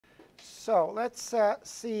So let's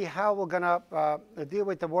see how we're going to deal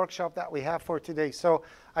with the workshop that we have for today. So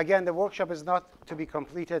again, the workshop is not to be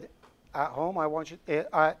completed at home. I want you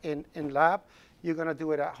in lab. You're going to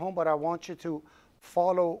do it at home, but I want you to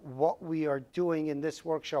follow what we are doing in this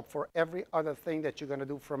workshop for every other thing that you're going to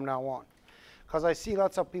do from now on. Because I see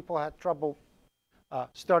lots of people had trouble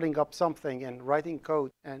starting up something and writing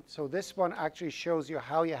code. And so this one actually shows you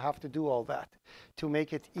how you have to do all that to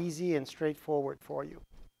make it easy and straightforward for you.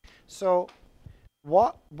 So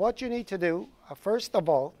what you need to do, first of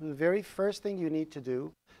all, the very first thing you need to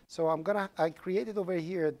do, so I created over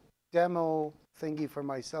here a demo thingy for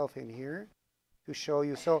myself in here to show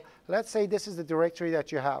you. So let's say this is the directory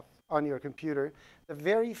that you have on your computer. The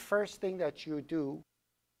very first thing that you do,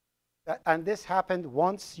 and this happened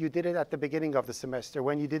once you did it at the beginning of the semester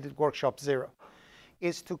when you did it workshop 0,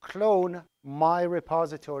 is to clone my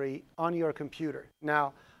repository on your computer.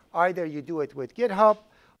 Now, either you do it with GitHub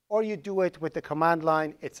or you do it with the command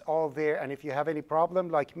line. It's all there. And if you have any problem,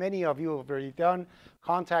 like many of you have already done,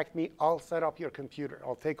 contact me. I'll set up your computer.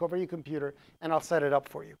 I'll take over your computer and I'll set it up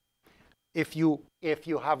for you. If you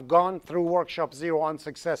have gone through workshop 0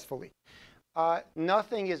 unsuccessfully.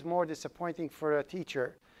 Nothing is more disappointing for a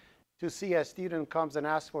teacher to see a student comes and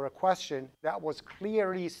asks for a question that was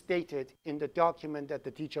clearly stated in the document that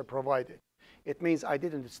the teacher provided. It means I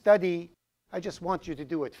didn't study. I just want you to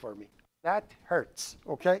do it for me. That hurts,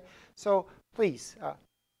 okay? So please,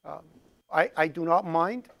 I do not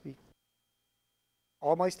mind.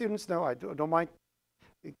 All my students know I don't mind.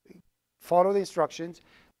 Follow the instructions,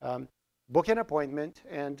 book an appointment,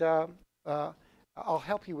 and I'll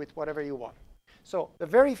help you with whatever you want. So the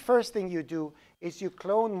very first thing you do is you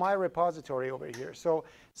clone my repository over here. So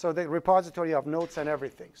the repository of notes and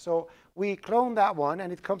everything. So we clone that one,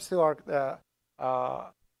 and it comes to our,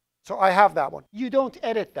 so I have that one. You don't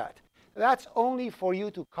edit that. That's only for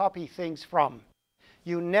you to copy things from.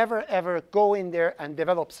 You never, ever go in there and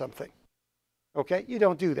develop something. OK? You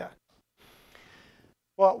don't do that.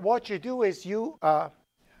 Well, what you do is you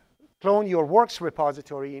clone your works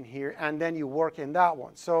repository in here, and then you work in that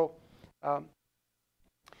one. So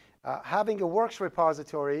having a works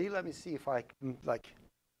repository, let me see if I can, I'm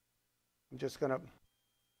just going to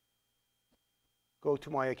go to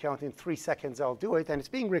my account in 3 seconds. I'll do it. And it's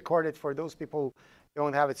being recorded for those people who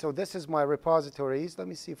don't have it. So this is my repositories. Let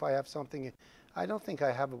me see if I have something. I don't think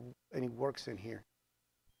I have any works in here.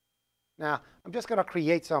 Now, I'm just going to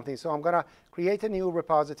create something. So I'm going to create a new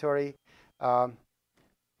repository.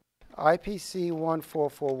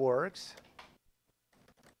 IPC144 works.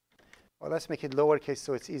 Well, let's make it lowercase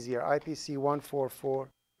so it's easier. IPC144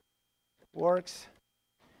 works.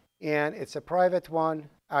 And it's a private one.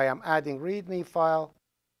 I am adding README file.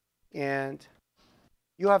 And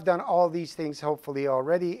you have done all these things, hopefully,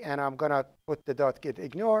 already. And I'm going to put the .git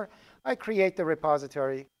ignore. I create the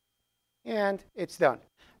repository. And it's done.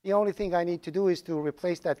 The only thing I need to do is to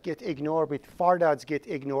replace that git ignore with Fardad's git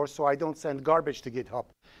ignore so I don't send garbage to GitHub.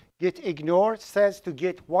 Git ignore says to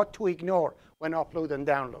Git what to ignore when upload and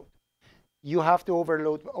download. You have to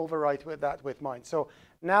overwrite with that with mine. So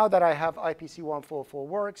now that I have IPC144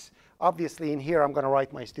 works, obviously in here I'm going to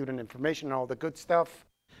write my student information and all the good stuff.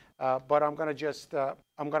 But I'm going to just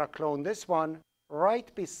I'm going to clone this one right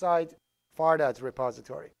beside Fardad's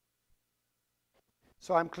repository.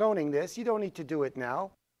 So I'm cloning this. You don't need to do it now.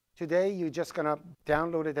 Today you're just going to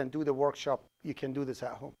download it and do the workshop. You can do this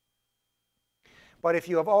at home. But if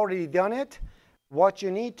you have already done it, what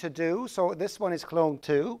you need to do, so this one is cloned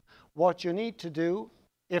too. What you need to do,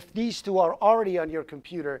 if these two are already on your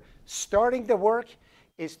computer, starting the work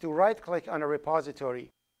is to right-click on a repository,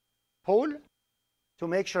 pull to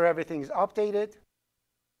make sure everything is updated,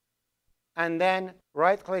 and then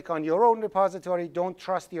right-click on your own repository. Don't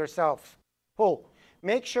trust yourself. Pull.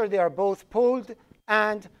 Make sure they are both pulled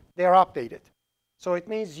and they're updated. So it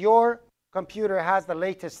means your computer has the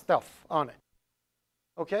latest stuff on it.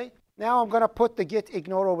 OK? Now I'm going to put the git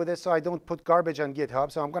ignore over this so I don't put garbage on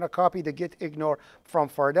GitHub. So I'm going to copy the git ignore from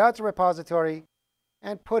Fardad's repository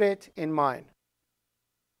and put it in mine.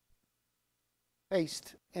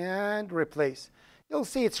 Paste and replace. You'll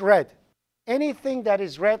see it's red. Anything that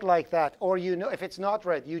is red like that, or you know if it's not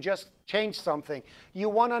red, you just changed something. You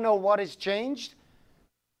want to know what is changed?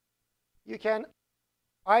 You can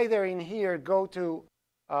either in here go to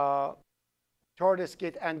Tortoise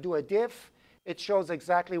Git and do a diff. It shows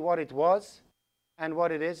exactly what it was and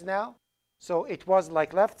what it is now. So it was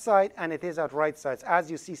like left side and it is at right sides.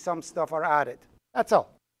 As you see, some stuff are added. That's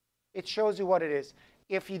all. It shows you what it is.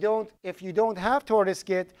 If you don't have Tortoise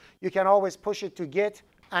Git, you can always push it to Git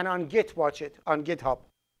and on Git watch it on GitHub.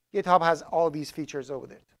 GitHub has all these features over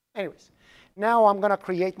there. Anyways, Now I'm going to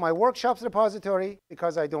create my workshops repository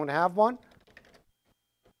because I don't have one.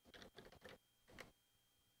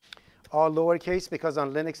 All lowercase because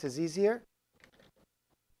on Linux is easier.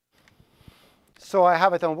 So I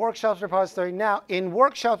have it on workshops repository. Now in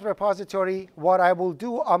workshops repository, what I will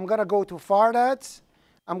do, I'm going to go to FireLads.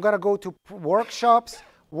 I'm going to go to workshops.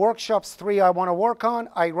 Workshops 3 I want to work on.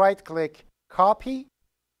 I right click, copy,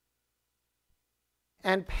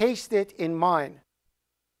 and paste it in mine.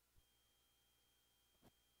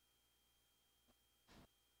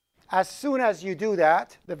 As soon as you do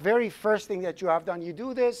that, the very first thing that you have done, you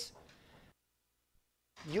do this,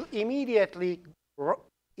 you immediately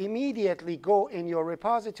go in your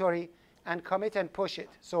repository and commit and push it.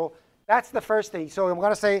 So that's the first thing. So I'm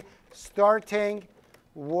going to say starting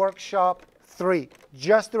workshop 3,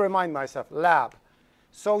 just to remind myself, lab.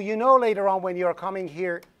 So you know later on when you're coming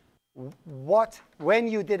here when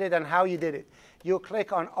you did it and how you did it. You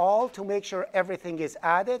click on all to make sure everything is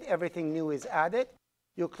added, everything new is added.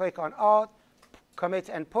 You click on all, commit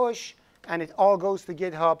and push, and it all goes to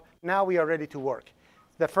GitHub. Now we are ready to work.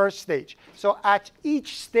 The first stage. So at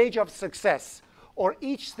each stage of success or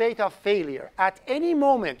each state of failure, at any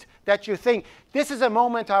moment that you think, this is a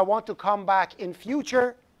moment I want to come back in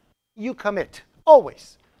future, you commit,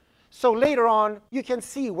 always. So later on, you can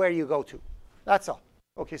see where you go to. That's all.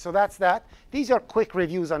 OK, so that's that. These are quick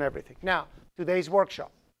reviews on everything. Now, today's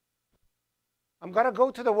workshop. I'm going to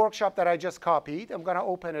go to the workshop that I just copied. I'm going to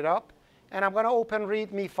open it up, and I'm going to open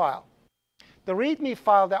README file. The README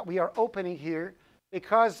file that we are opening here,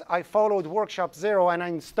 because I followed Workshop 0 and I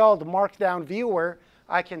installed Markdown Viewer,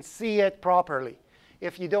 I can see it properly.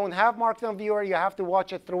 If you don't have Markdown Viewer, you have to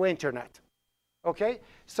watch it through internet. OK?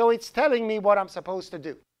 So it's telling me what I'm supposed to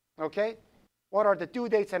do. OK? What are the due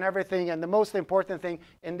dates and everything? And the most important thing,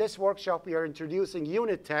 in this workshop, we are introducing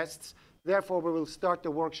unit tests. Therefore, we will start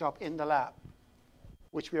the workshop in the lab,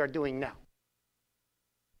 which we are doing now.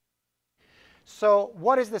 So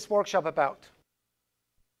what is this workshop about?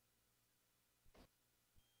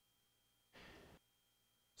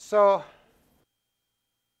 So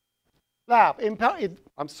lab,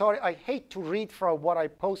 I'm sorry, I hate to read from what I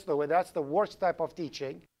post, though. That's the worst type of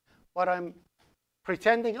teaching. But I'm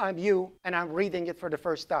pretending I'm you, and I'm reading it for the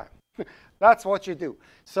first time. That's what you do.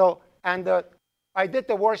 So, and I did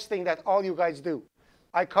the worst thing that all you guys do.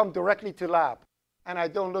 I come directly to lab, and I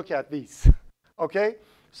don't look at these. OK?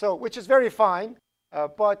 So, which is very fine.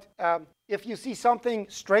 But if you see something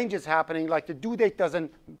strange is happening, like the due date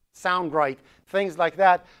doesn't sound right, things like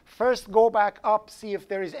that, first go back up, see if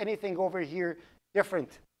there is anything over here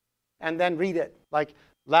different, and then read it, like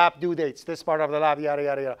lab due dates, this part of the lab, yada,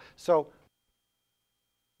 yada, yada. So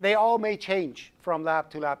they all may change from lab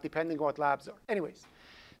to lab, depending on what labs are. Anyways,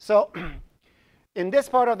 so in this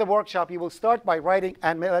part of the workshop, you will start by writing,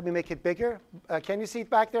 and let me make it bigger. Can you see it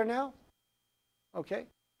back there now? OK.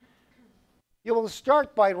 You will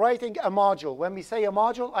start by writing a module. When we say a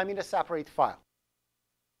module, I mean a separate file.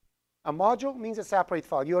 A module means a separate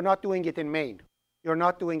file. You're not doing it in main. You're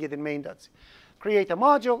not doing it in main.c. Create a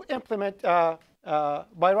module, implement,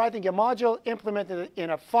 by writing a module, implement it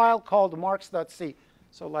in a file called marks.c.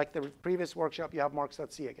 So like the previous workshop, you have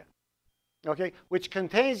marks.c again. OK, which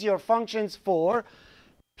contains your functions for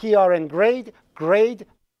PR and grade,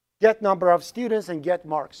 get number of students, and get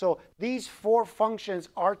marks. So these 4 functions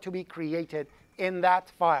are to be created in that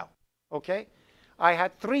file. OK? I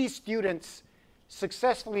had 3 students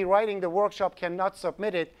successfully writing the workshop cannot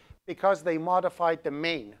submit it because they modified the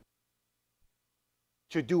main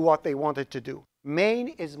to do what they wanted to do. Main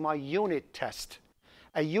is my unit test.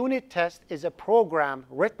 A unit test is a program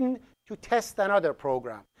written to test another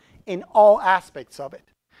program in all aspects of it.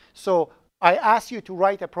 So I ask you to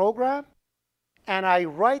write a program, and I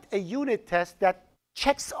write a unit test that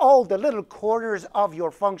checks all the little corners of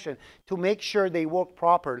your function to make sure they work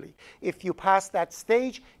properly. If you pass that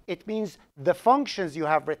stage, it means the functions you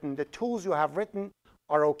have written, the tools you have written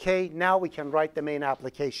are OK. Now we can write the main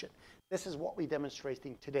application. This is what we're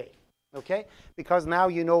demonstrating today. OK? Because now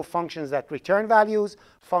you know functions that return values,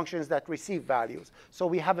 functions that receive values. So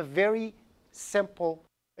we have a very simple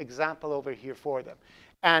example over here for them.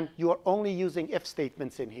 And you are only using if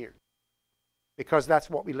statements in here, because that's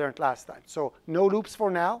what we learned last time. So no loops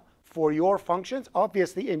for now for your functions.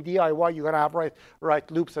 Obviously, in DIY, you're going to have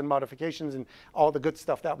write loops and modifications and all the good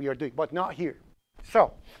stuff that we are doing, but not here.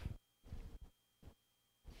 So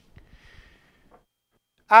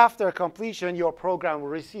after completion, your program will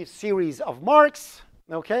receive series of marks.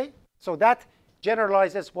 OK? So that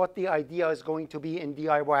generalizes what the idea is going to be in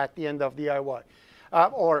DIY at the end of DIY,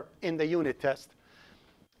 or in the unit test.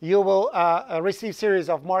 You will receive series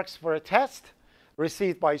of marks for a test.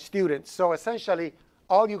 received by students. So essentially,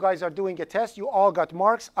 all you guys are doing a test. You all got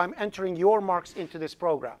marks. I'm entering your marks into this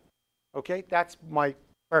program. Okay, that's my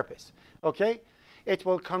purpose. Okay, it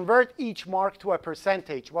will convert each mark to a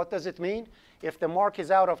percentage. What does it mean? If the mark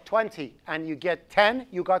is out of 20 and you get 10,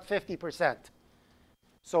 you got 50%.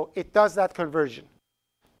 So it does that conversion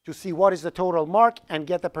to see what is the total mark and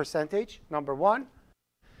get the percentage, number one.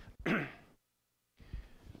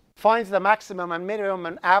 Finds the maximum and minimum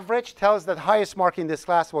and average, tells that highest mark in this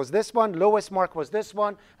class was this one, lowest mark was this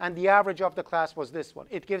one, and the average of the class was this one.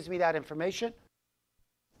 It gives me that information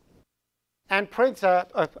and prints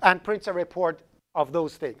a report of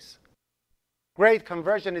those things. Grade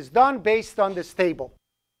conversion is done based on this table.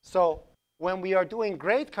 So when we are doing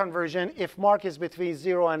grade conversion, if mark is between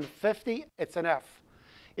 0 and 50, it's an F.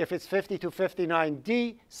 If it's 50 to 59,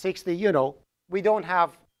 D, 60, you know, we don't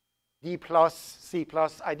have D plus, C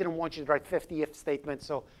plus. I didn't want you to write 50 if statements,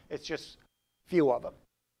 so it's just few of them.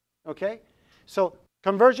 Okay? So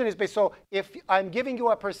conversion is based. So if I'm giving you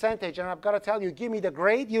a percentage and I've got to tell you, give me the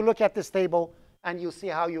grade, you look at this table and you see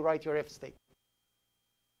how you write your if statement.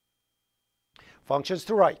 Functions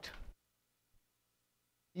to write.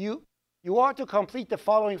 You are to complete the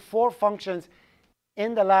following 4 functions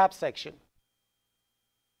in the lab section.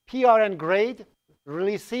 PRN grade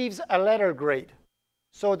receives a letter grade.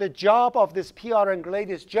 So the job of this PRN grade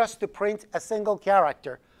is just to print a single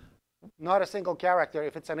character. Not a single character.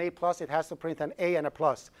 If it's an A+, it has to print an A and a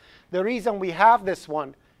plus. The reason we have this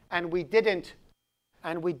one and we didn't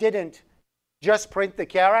just print the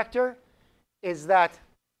character is that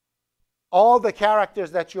all the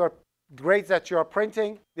characters that grades that you are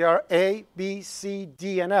printing, they are A, B, C,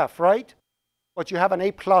 D, and F, right? But you have an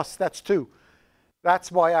A+, that's 2.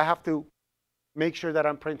 That's why I have to make sure that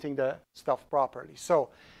I'm printing the stuff properly. So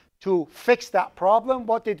to fix that problem,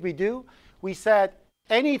 what did we do? We said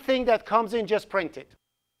anything that comes in, just print it.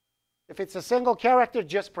 If it's a single character,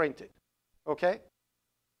 just print it. Okay?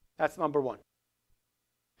 That's number 1.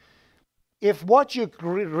 If what you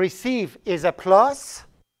receive is a plus,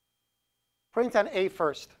 print an A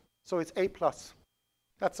first. So it's A+.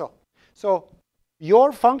 That's all. So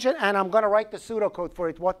your function, and I'm going to write the pseudocode for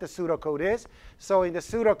it, what the pseudocode is. So in the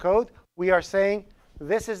pseudocode, we are saying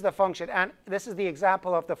this is the function, and this is the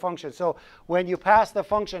example of the function. So when you pass the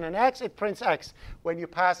function an x, it prints x. When you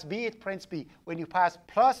pass b, it prints b. When you pass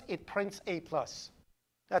plus, it prints a plus.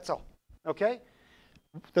 That's all. Okay?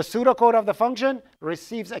 The pseudocode of the function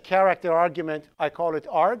receives a character argument. I call it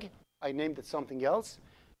arg. I named it something else.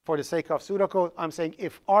 For the sake of pseudocode, I'm saying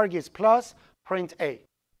if arg is plus, print a.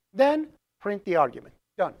 Then print the argument.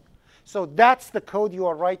 Done. So that's the code you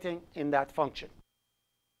are writing in that function.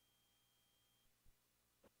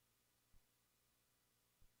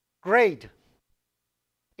 Grade.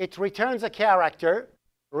 It returns a character,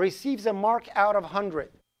 receives a mark out of 100.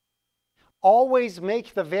 Always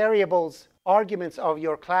make the variables arguments of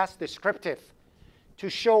your class descriptive to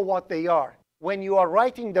show what they are. When you are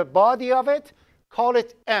writing the body of it, call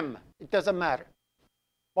it M. It doesn't matter.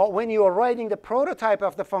 But when you are writing the prototype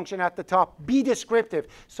of the function at the top, be descriptive.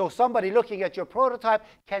 So somebody looking at your prototype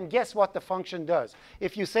can guess what the function does.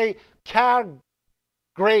 If you say char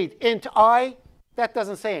grade int I, that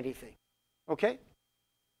doesn't say anything. Okay?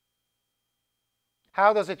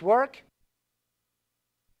 How does it work?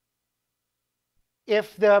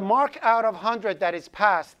 If the mark out of 100 that is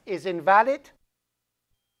passed is invalid,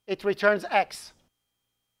 it returns X.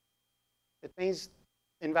 It means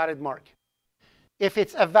invalid mark. If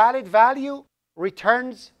it's a valid value,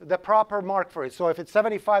 returns the proper mark for it. So if it's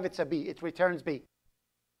 75, it's a B. It returns B.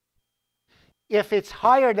 If it's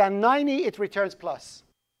higher than 90, it returns plus.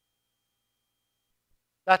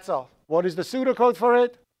 That's all. What is the pseudocode for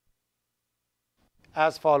it?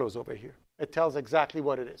 As follows over here. It tells exactly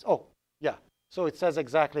what it is. Oh, yeah. So it says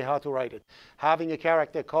exactly how to write it. Having a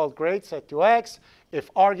character called grade set to X.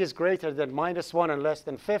 If arg is greater than -1 and less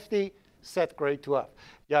than 50, set grade to F.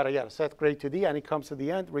 Yada, yada. Set grade to D, and it comes to the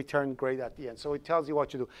end, return grade at the end. So it tells you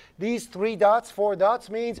what to do. These 3 dots, 4 dots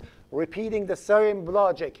means repeating the same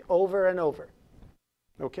logic over and over.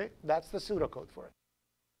 Okay? That's the pseudocode for it.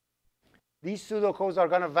 These pseudocodes are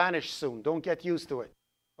going to vanish soon. Don't get used to it.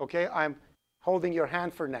 Okay? I'm holding your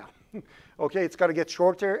hand for now. Okay? It's going to get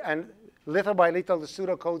shorter, and little by little, the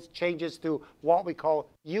pseudocode changes to what we call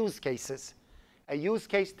use cases. A use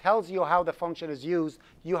case tells you how the function is used.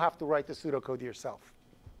 You have to write the pseudocode yourself.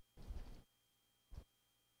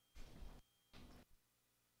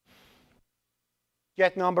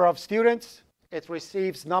 Get number of students. It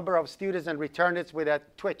receives number of students and returns it with a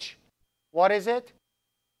twitch. What is it?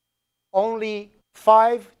 Only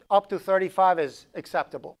 5 up to 35 is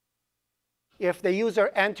acceptable. If the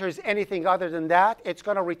user enters anything other than that, it's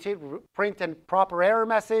going to print a proper error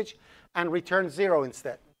message and return 0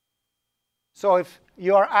 instead. So if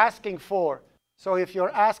you're asking for,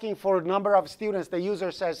 number of students, the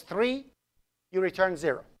user says 3, you return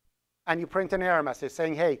 0. And you print an error message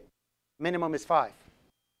saying, hey, minimum is 5.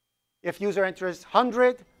 If user enters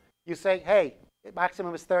 100, you say, hey,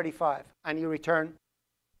 maximum is 35. And you return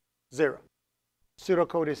 0.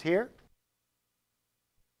 Pseudocode is here.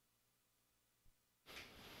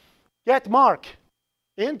 Get mark.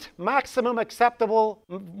 Int maximum acceptable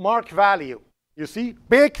mark value. You see,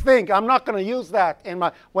 big thing. I'm not going to use that in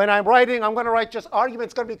my, when I'm writing, I'm going to write just argument.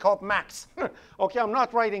 It's going to be called max. Okay, I'm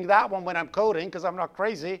not writing that one when I'm coding because I'm not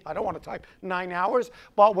crazy. I don't want to type 9 hours.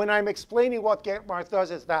 But when I'm explaining what get mark does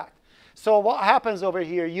is that. So what happens over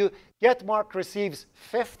here, you get mark receives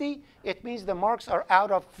 50. It means the marks are out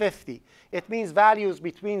of 50. It means values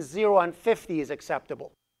between 0 and 50 is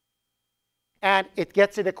acceptable. And it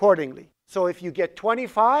gets it accordingly. So if you get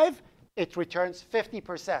 25, it returns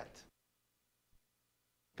 50%.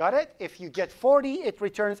 Got it? If you get 40, it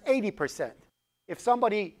returns 80%. If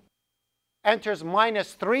somebody enters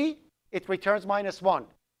 -3, it returns -1.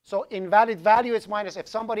 So invalid value is minus. If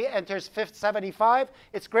somebody enters 75,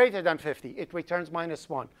 it's greater than 50. It returns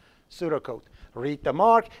 -1. Pseudocode. Read the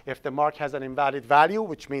mark. If the mark has an invalid value,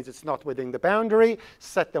 which means it's not within the boundary,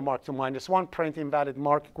 set the mark to -1. Print invalid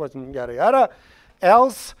mark equals yada yada.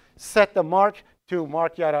 Else, set the mark to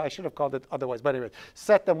mark yada. I should have called it otherwise, but anyway,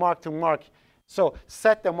 set the mark to mark. So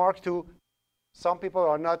set the mark to, some people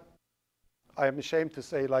are not, I am ashamed to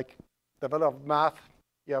say, like, develop math.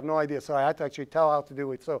 You have no idea. So I had to actually tell how to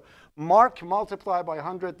do it. So mark multiplied by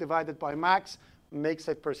 100 divided by max makes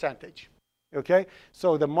it percentage. Okay?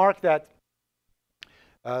 So the mark that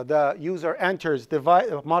the user enters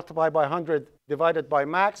multiplied by 100 divided by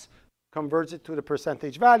max converts it to the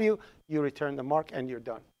percentage value. You return the mark and you're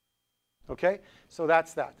done. Okay? So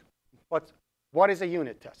that's that. But what is a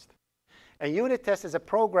unit test? A unit test is a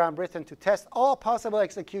program written to test all possible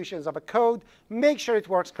executions of a code, make sure it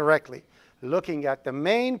works correctly. Looking at the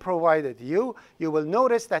main provided you will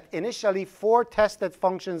notice that initially 4 tested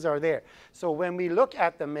functions are there. So when we look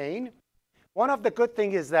at the main, one of the good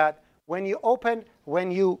things is that when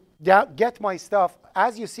you get my stuff,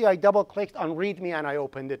 as you see, I double-clicked on README and I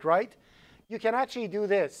opened it, right? You can actually do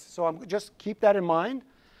this. So just keep that in mind.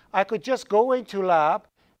 I could just go into lab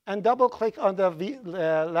and double-click on the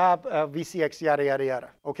lab VCX yada, yada, yada,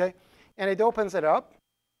 okay? And it opens it up.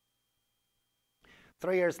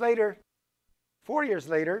 3 years later, 4 years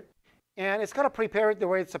later, and it's going to prepare it the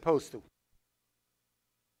way it's supposed to.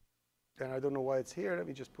 And I don't know why it's here. Let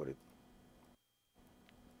me just put it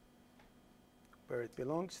where it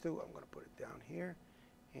belongs to. I'm going to put it down here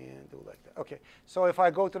and do like that. Okay, so if I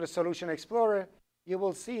go to the Solution Explorer, you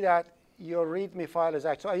will see that your README file is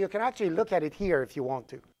actually, you can actually look at it here if you want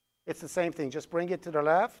to. It's the same thing. Just bring it to the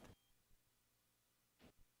left.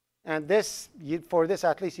 And this, for this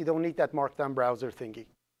at least, you don't need that Markdown browser thingy.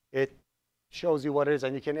 It shows you what it is,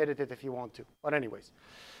 and you can edit it if you want to. But anyways,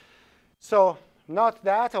 so not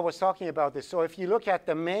that. I was talking about this. So if you look at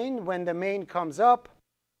the main, when the main comes up,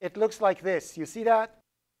 it looks like this. You see that?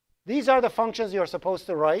 These are the functions you're supposed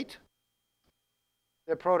to write.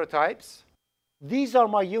 They're prototypes. These are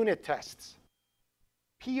my unit tests.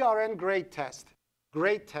 PRN grade test,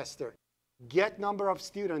 grade tester, get number of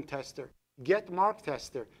student tester, get mark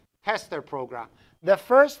tester, tester program. The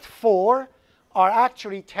first 4 are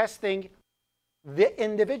actually testing the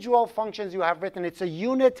individual functions you have written. It's a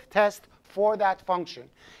unit test for that function.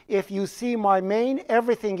 If you see my main,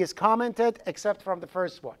 everything is commented except from the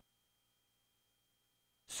first one.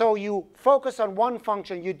 So you focus on one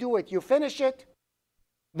function, you do it, you finish it,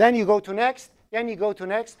 then you go to next, then you go to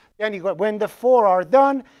next, then you go. When the 4 are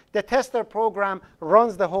done, the tester program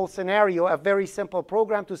runs the whole scenario, a very simple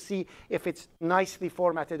program to see if it's nicely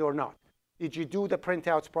formatted or not. Did you do the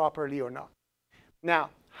printouts properly or not?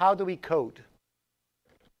 Now, how do we code?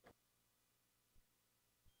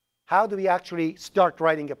 How do we actually start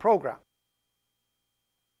writing a program?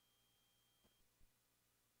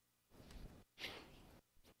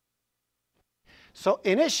 So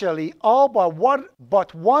initially, all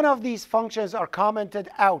but one of these functions are commented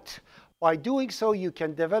out. By doing so, you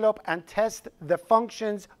can develop and test the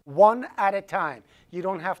functions one at a time. You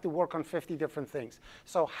don't have to work on 50 different things.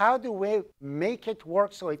 So how do we make it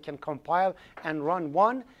work so it can compile and run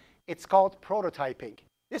one? It's called prototyping.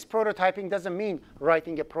 This prototyping doesn't mean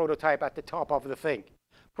writing a prototype at the top of the thing.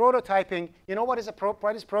 Prototyping, you know what is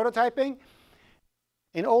prototyping?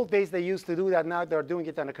 In old days, they used to do that. Now they're doing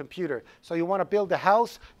it on a computer. So you want to build a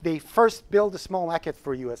house, they first build a small maquette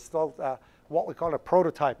for you, what we call a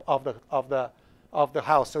prototype of the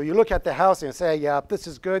house. So you look at the house and say, yeah, this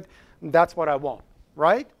is good, that's what I want,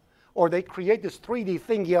 right? Or they create this 3D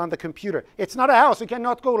thingy on the computer. It's not a house, you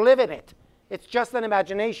cannot go live in it. It's just an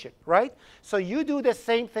imagination, right? So you do the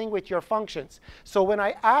same thing with your functions. So when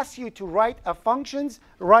I ask you to write functions,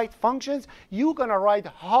 you're going to write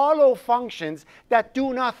hollow functions that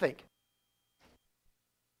do nothing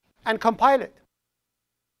and compile it.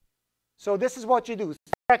 So this is what you do.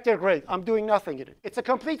 Vector grade, I'm doing nothing in it. It's a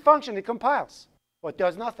complete function, it compiles, but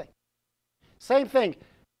does nothing. Same thing,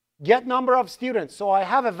 get number of students. So I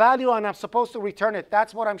have a value and I'm supposed to return it.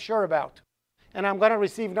 That's what I'm sure about. And I'm going to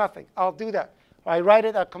receive nothing. I'll do that. I write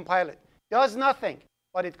it, I compile it. Does nothing,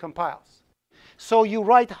 but it compiles. So you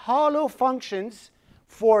write hollow functions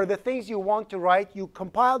for the things you want to write. You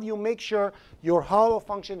compile, you make sure your hollow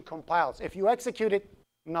function compiles. If you execute it,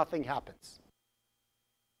 nothing happens.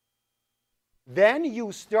 Then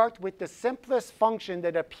you start with the simplest function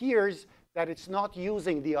that appears that it's not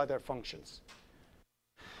using the other functions.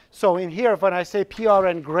 So in here, when I say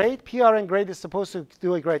PRN grade is supposed to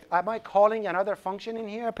do a grade. Am I calling another function in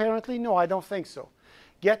here apparently? No, I don't think so.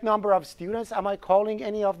 Get number of students, am I calling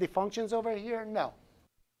any of the functions over here? No.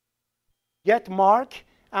 Get mark,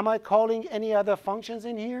 am I calling any other functions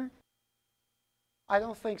in here? I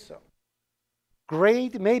don't think so.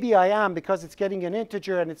 Grade, maybe I am because it's getting an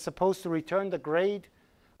integer and it's supposed to return the grade.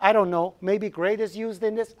 I don't know. Maybe grade is used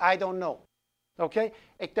in this. I don't know. Okay?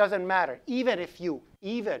 It doesn't matter. Even if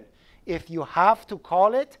you have to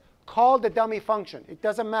call it, call the dummy function. It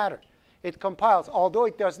doesn't matter. It compiles, although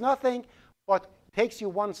it does nothing, but takes you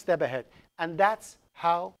one step ahead. And that's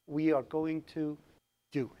how we are going to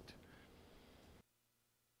do it.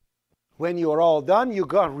 When you're all done, you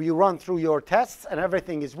run through your tests and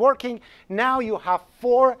everything is working. Now you have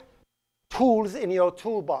 4 tools in your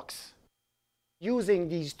toolbox. Using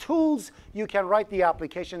these tools, you can write the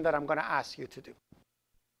application that I'm going to ask you to do.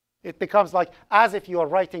 It becomes like as if you are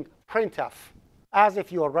writing printf, as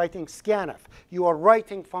if you are writing scanf. You are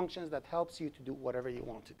writing functions that helps you to do whatever you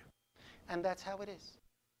want to do. And that's how it is.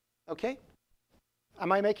 Okay?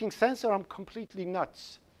 Am I making sense or I'm completely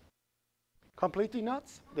nuts? Completely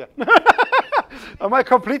nuts? Yeah. Am I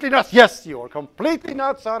completely nuts? Yes, you are completely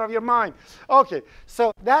nuts out of your mind. Okay,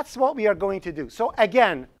 so that's what we are going to do. So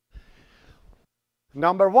again,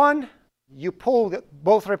 number 1, you pull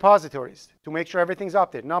both repositories to make sure everything's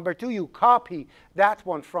updated. Number 2, you copy that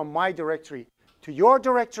one from my directory to your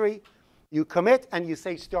directory. You commit and you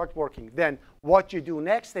say start working. Then what you do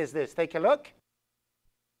next is this. Take a look.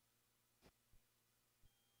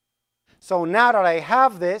 So now that I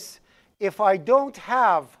have this, if I don't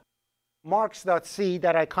have marks.c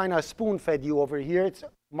that I kind of spoon-fed you over here, it's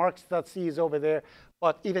marks.c is over there,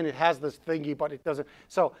 but even it has this thingy, but it doesn't.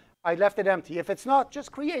 So I left it empty. If it's not,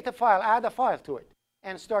 just create a file, add a file to it,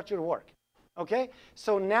 and start your work. Okay?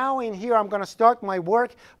 So now in here, I'm going to start my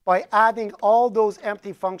work by adding all those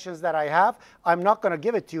empty functions that I have. I'm not going to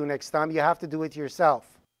give it to you next time. You have to do it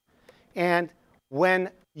yourself. And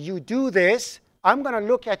when you do this, I'm going to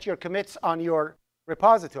look at your commits on your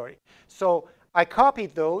repository. So I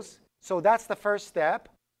copied those. So that's the first step.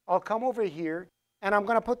 I'll come over here, and I'm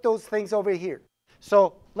going to put those things over here.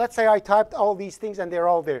 So let's say I typed all these things, and they're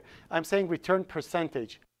all there. I'm saying return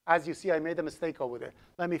percentage. As you see, I made a mistake over there.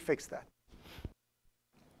 Let me fix that.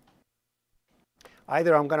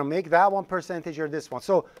 Either I'm going to make that one percentage or this one.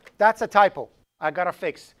 So that's a typo. I got to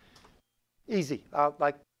fix. Easy. I'm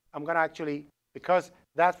going to actually, because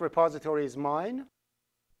that repository is mine,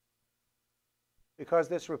 because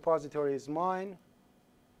this repository is mine,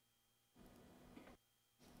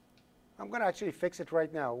 I'm going to actually fix it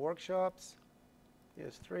right now. Workshops,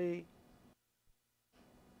 here's 3.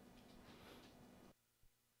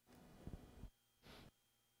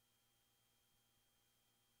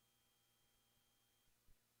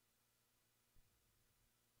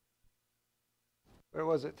 Where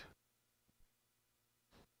was it?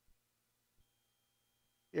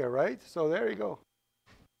 Yeah, right? So there you go.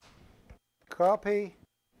 Copy,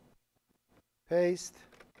 paste,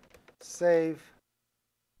 save,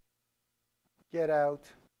 get out,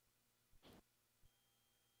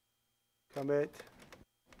 commit,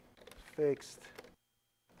 fixed,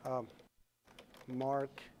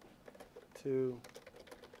 mark to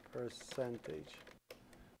percentage.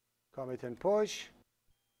 Commit and push,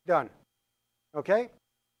 done. Okay?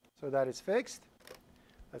 So that is fixed.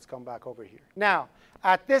 Let's come back over here. Now,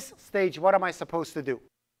 at this stage, what am I supposed to do?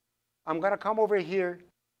 I'm going to come over here,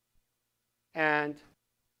 and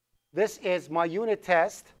this is my unit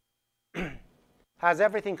test. Has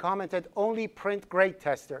everything commented, only print grade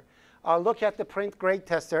tester. I'll look at the print grade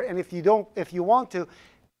tester, and if you want to,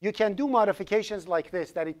 You can do modifications like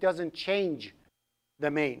this that it doesn't change the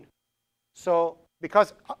main. So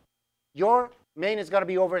because your main is going to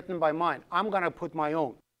be overwritten by mine, I'm going to put my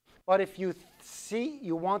own. But if you see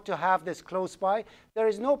you want to have this close by, there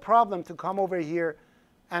is no problem to come over here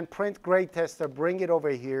and print grade tester, bring it over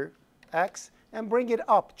here, X, and bring it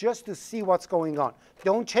up just to see what's going on.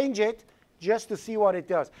 Don't change it, just to see what it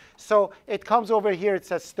does. So it comes over here, it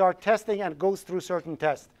says start testing, and goes through certain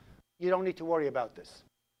tests. You don't need to worry about this.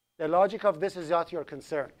 The logic of this is not your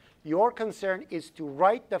concern. Your concern is to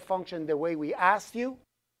write the function the way we asked you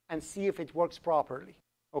and see if it works properly.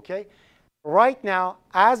 Okay? Right now,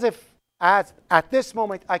 as at this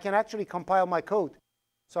moment, I can actually compile my code.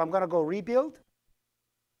 So I'm going to go rebuild.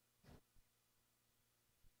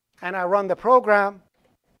 And I run the program.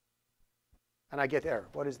 And I get error.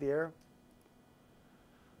 What is the error?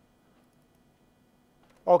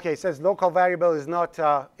 OK, it says local variable is not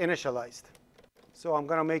initialized. So I'm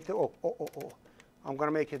going to make the, I'm going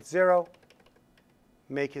to make it 0,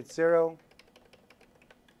 make it 0,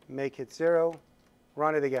 make it 0,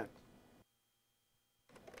 run it again.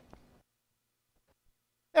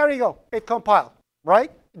 There you go. It compiled,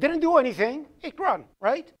 right? It didn't do anything. It ran,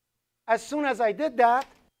 right? As soon as I did that,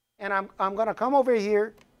 and I'm going to come over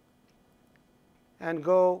here and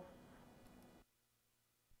go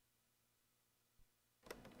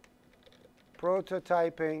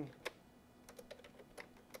prototyping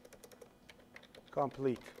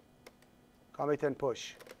complete, commit and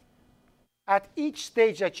push. At each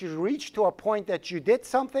stage that you reach to a point that you did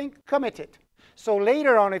something, commit it. So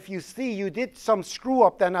later on, if you see you did some screw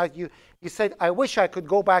up, then you said, I wish I could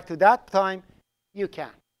go back to that time, you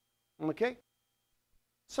can. OK?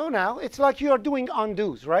 So now it's like you're doing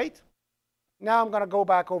undos, right? Now I'm going to go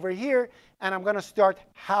back over here, and I'm going to start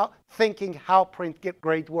thinking how print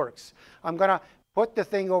grade works. I'm going to put the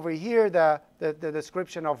thing over here, the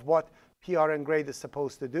description of what PRN grade is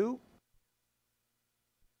supposed to do.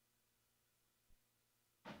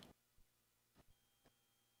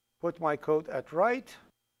 Put my code at write.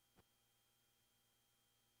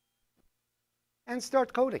 And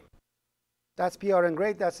start coding. That's PRN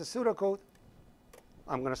grade. That's the pseudocode.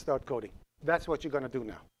 I'm going to start coding. That's what you're going to do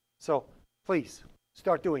now. So please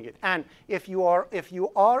start doing it. And if you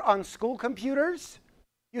are on school computers,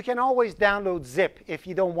 you can always download zip if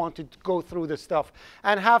you don't want to go through the stuff,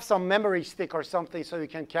 and have some memory stick or something so you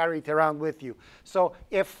can carry it around with you. So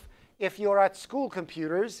if you're at school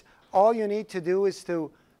computers, all you need to do is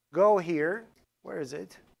to go here. Where is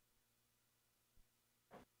it?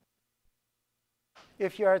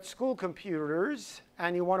 If you're at school computers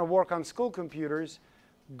and you want to work on school computers,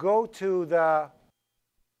 go to the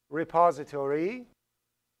repository.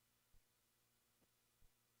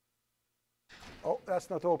 Oh, that's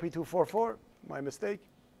not OP244. My mistake.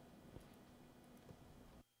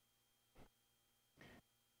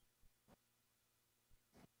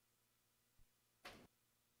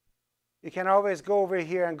 You can always go over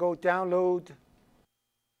here and go download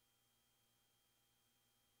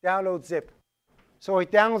zip. So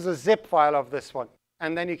it downloads a zip file of this one.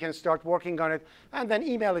 And then you can start working on it, and then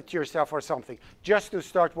email it to yourself or something, just to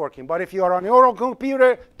start working. But if you are on your own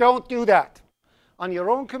computer, don't do that. On your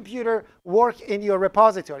own computer, work in your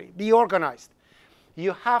repository. Be organized.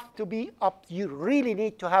 You have to be up. You really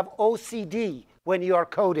need to have OCD when you are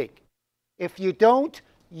coding. If you don't,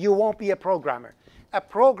 you won't be a programmer. A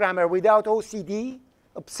programmer without OCD,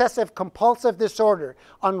 obsessive compulsive disorder,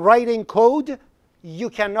 on writing code, you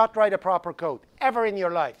cannot write a proper code ever in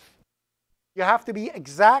your life. You have to be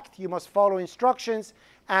exact. You must follow instructions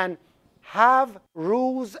and have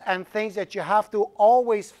rules and things that you have to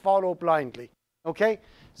always follow blindly. OK?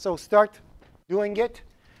 So start doing it.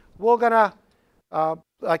 We're going to,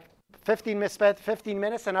 like 15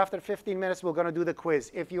 minutes, and after 15 minutes, we're going to do the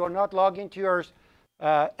quiz. If you are not logged into your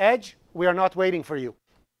Edge, we are not waiting for you.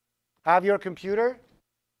 Have your computer.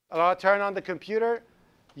 Turn on the computer.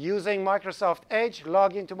 Using Microsoft Edge,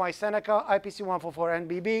 log into my Seneca,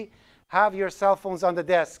 IPC144NBB. Have your cell phones on the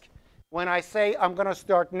desk. When I say I'm going to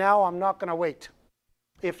start now, I'm not going to wait.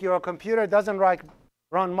 If your computer doesn't run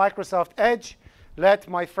Microsoft Edge, let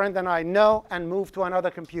my friend and I know and move to another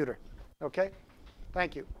computer. OK?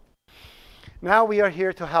 Thank you. Now we are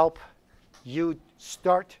here to help you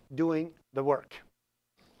start doing the work.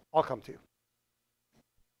 I'll come to you.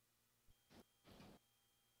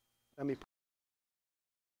 Let me